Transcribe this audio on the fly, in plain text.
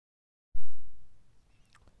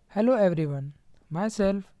Hello everyone,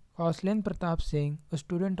 myself Kaushlendra Pratap Singh, a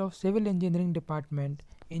student of Civil Engineering Department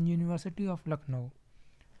in University of Lucknow,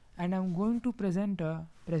 and I am going to present a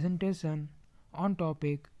presentation on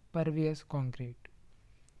topic Pervious concrete.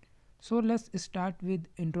 So let's start with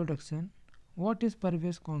introduction. What is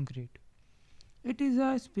pervious concrete? It is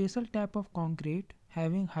a special type of concrete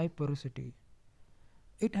having high porosity.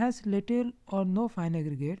 It has little or no fine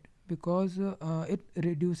aggregate because it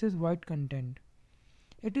reduces void content.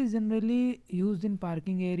 It is generally used in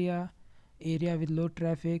parking area with low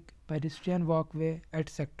traffic, pedestrian walkway,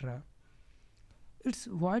 etc. Its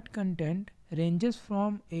void content ranges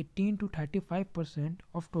from 18 to 35%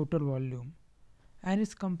 of total volume, and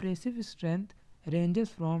its compressive strength ranges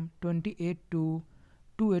from 28 to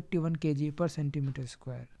 281 kg per centimeter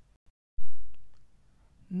square.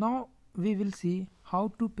 Now we will see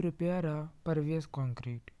how to prepare a pervious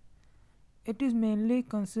concrete. It is mainly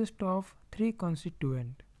consist of three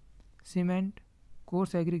constituents: cement,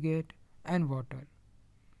 coarse aggregate, and water.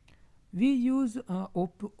 We use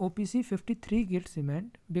OPC 53 grit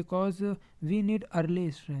cement because we need early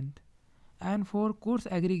strength, and for coarse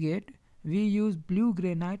aggregate we use blue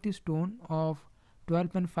granite stone of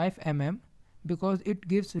 12.5 mm because it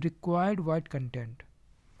gives required void content.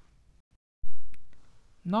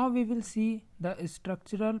 Now we will see the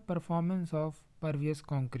structural performance of pervious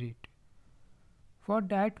concrete. For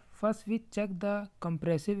that, first we check the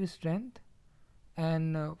compressive strength,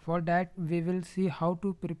 and for that we will see how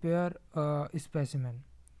to prepare a specimen.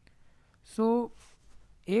 So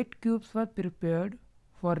 8 cubes were prepared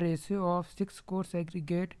for ratio of 6 coarse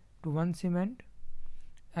aggregate to 1 cement,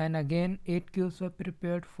 and again 8 cubes were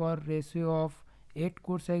prepared for ratio of 8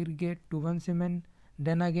 coarse aggregate to 1 cement,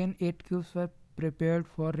 then again 8 cubes were prepared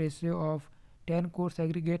for ratio of 10 coarse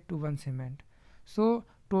aggregate to 1 cement. So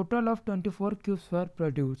total of 24 cubes were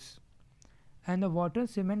produced, and the water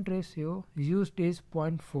cement ratio used is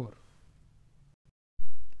 0.4.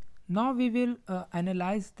 Now we will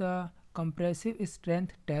analyze the compressive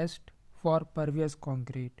strength test for pervious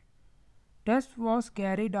concrete. Test was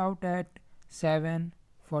carried out at 7,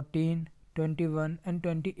 14, 21 and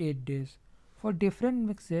 28 days for different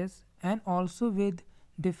mixes and also with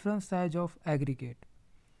different size of aggregate.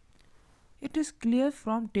 It is clear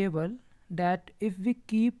from table that if we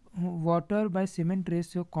keep water by cement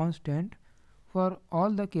ratio constant for all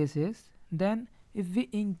the cases, then if we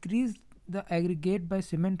increase the aggregate by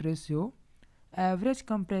cement ratio, average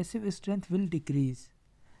compressive strength will decrease,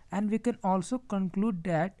 and we can also conclude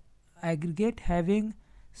that aggregate having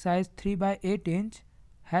size 3 by 8 inch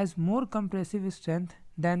has more compressive strength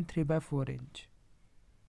than 3 by 4 inch.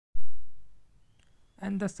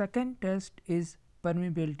 And the second test is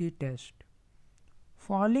permeability test.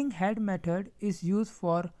 Falling head method is used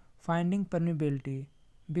for finding permeability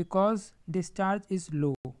because discharge is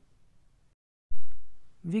low.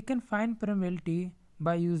 We can find permeability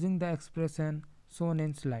by using the expression shown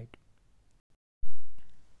in slide.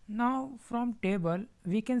 Now from table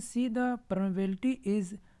we can see the permeability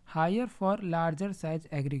is higher for larger size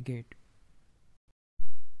aggregate.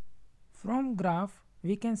 From graph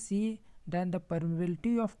we can see that the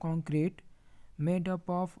permeability of concrete made up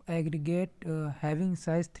of aggregate having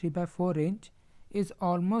size 3 by 4 inch is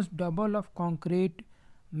almost double of concrete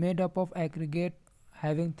made up of aggregate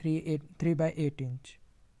having 3 by 8 inch.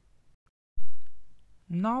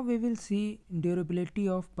 Now we will see durability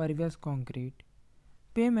of pervious concrete.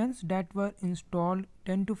 Pavements that were installed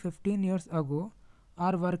 10 to 15 years ago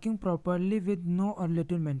are working properly with no or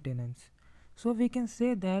little maintenance. So we can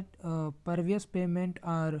say that pervious pavement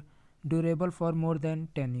are durable for more than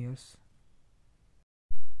 10 years.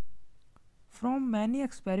 From many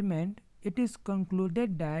experiments, it is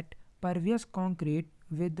concluded that pervious concrete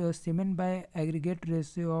with a cement by aggregate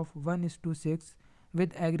ratio of 1:6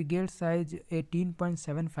 with aggregate size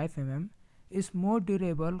 18.75 mm is more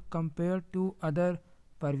durable compared to other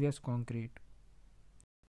pervious concrete.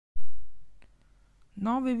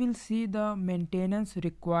 Now we will see the maintenance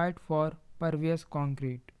required for pervious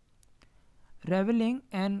concrete. Raveling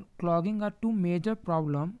and clogging are two major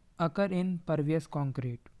problems occur in pervious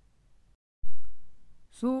concrete.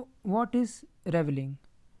 So what is raveling?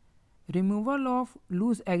 Removal of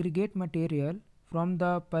loose aggregate material from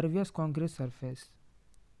the pervious concrete surface.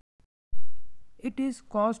 It is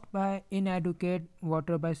caused by inadequate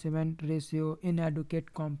water by cement ratio,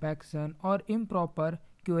 inadequate compaction or improper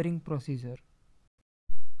curing procedure.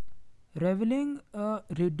 Raveling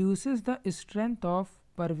reduces the strength of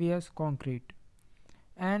pervious concrete,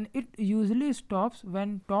 and it usually stops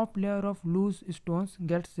when top layer of loose stones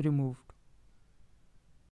gets removed.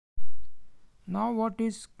 Now what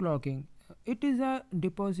is clogging? It is a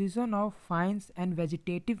deposition of fines and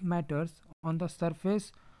vegetative matters on the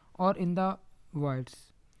surface or in the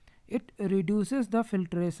voids. It reduces the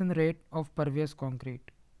filtration rate of pervious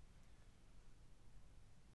concrete.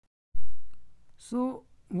 So,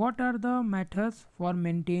 what are the methods for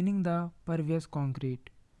maintaining the pervious concrete?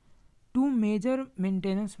 Two major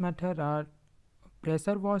maintenance methods are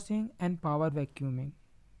pressure washing and power vacuuming.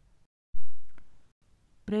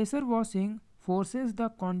 Pressure washing forces the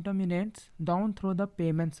contaminants down through the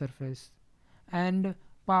pavement surface, and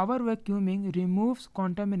power vacuuming removes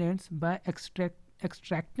contaminants by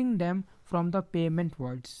extracting them from the pavement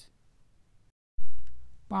voids.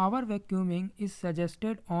 Power vacuuming is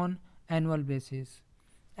suggested on annual basis,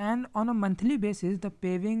 and on a monthly basis the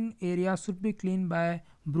paving area should be cleaned by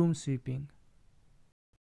broom sweeping.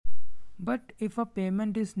 But if a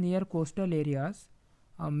pavement is near coastal areas,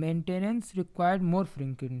 maintenance required more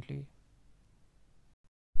frequently.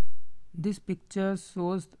 This picture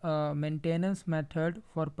shows a maintenance method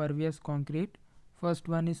for pervious concrete. First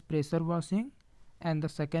one is pressure washing and the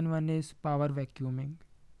second one is power vacuuming.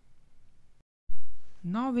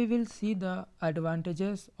 Now we will see the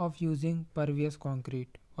advantages of using pervious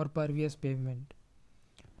concrete or pervious pavement.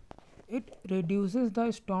 It reduces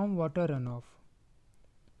the storm water runoff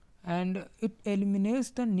and it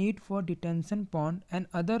eliminates the need for detention pond and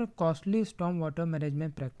other costly storm water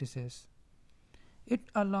management practices. It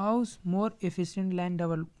allows more efficient land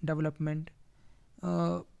development.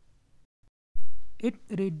 Uh, it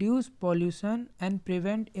reduces pollution and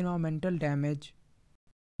prevent environmental damage.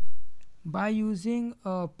 By using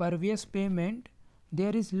a pervious pavement,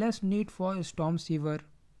 there is less need for storm sewer.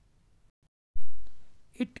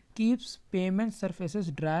 It keeps pavement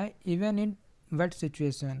surfaces dry even in wet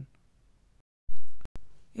situation.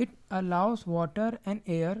 It allows water and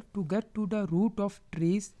air to get to the root of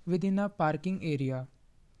trees within a parking area.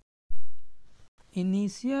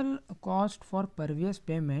 Initial cost for pervious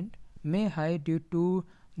pavement may high due to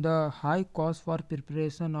the high cost for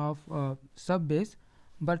preparation of subbase,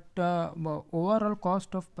 but overall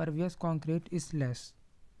cost of pervious concrete is less.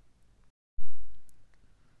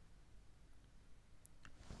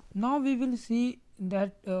 Now we will see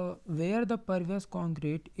that where the pervious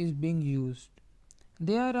concrete is being used.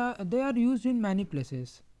 They are used in many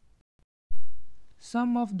places.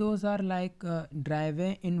 Some of those are like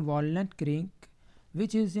driveway in Walnut Creek,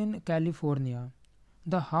 which is in California.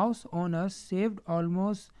 The house owners saved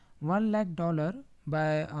almost $1 lakh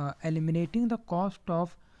by eliminating the cost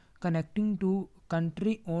of connecting to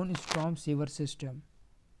country-owned storm sewer system.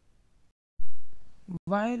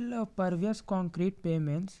 While pervious concrete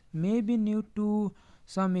pavements may be new to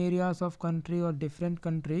some areas of country or different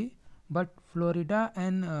country, but Florida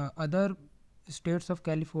and other states of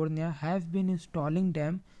California have been installing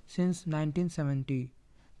them since 1970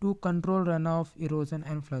 to control runoff, erosion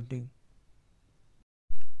and flooding.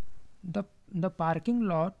 The parking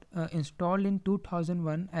lot installed in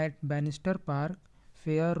 2001 at Bannister Park,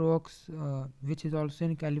 Fair Oaks, which is also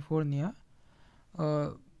in California, uh,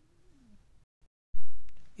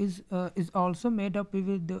 is also made up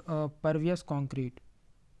with pervious concrete.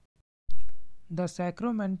 The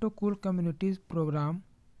Sacramento Cool Communities program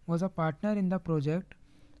was a partner in the project,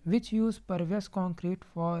 which used pervious concrete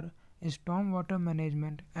for stormwater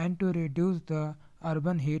management and to reduce the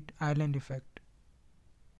urban heat island effect.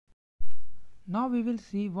 Now we will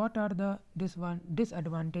see what are the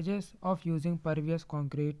disadvantages of using pervious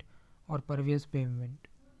concrete or pervious pavement.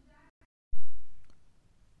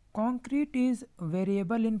 Concrete is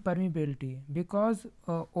variable in permeability because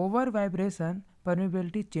over vibration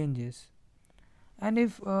permeability changes, and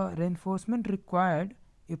if reinforcement required,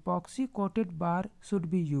 epoxy coated bar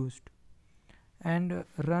should be used, and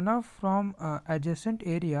runoff from adjacent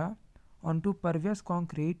area onto pervious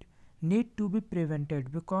concrete need to be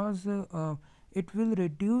prevented because it will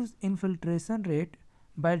reduce infiltration rate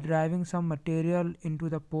by driving some material into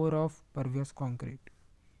the pore of pervious concrete.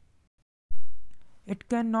 It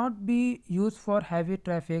cannot be used for heavy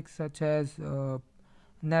traffic such as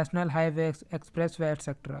national highways, expressway,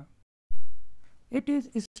 etc. It is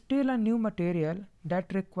still a new material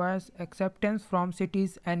that requires acceptance from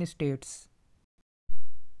cities and states.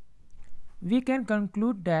 We can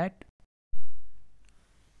conclude that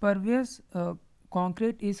pervious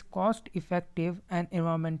concrete is cost effective and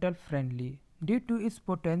environmental friendly due to its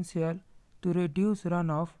potential to reduce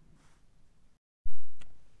runoff.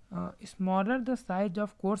 Smaller the size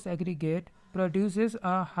of coarse aggregate produces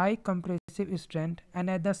a high compressive strength and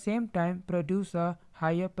at the same time produce a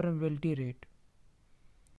higher permeability rate.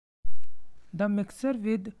 The mixture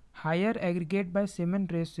with higher aggregate by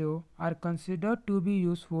cement ratio are considered to be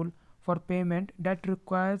useful for pavement that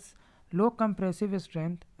requires low compressive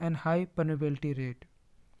strength and high permeability rate.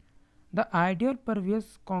 The ideal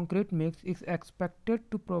pervious concrete mix is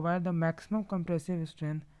expected to provide the maximum compressive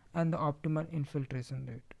strength and the optimal infiltration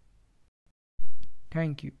rate.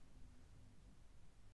 Thank you.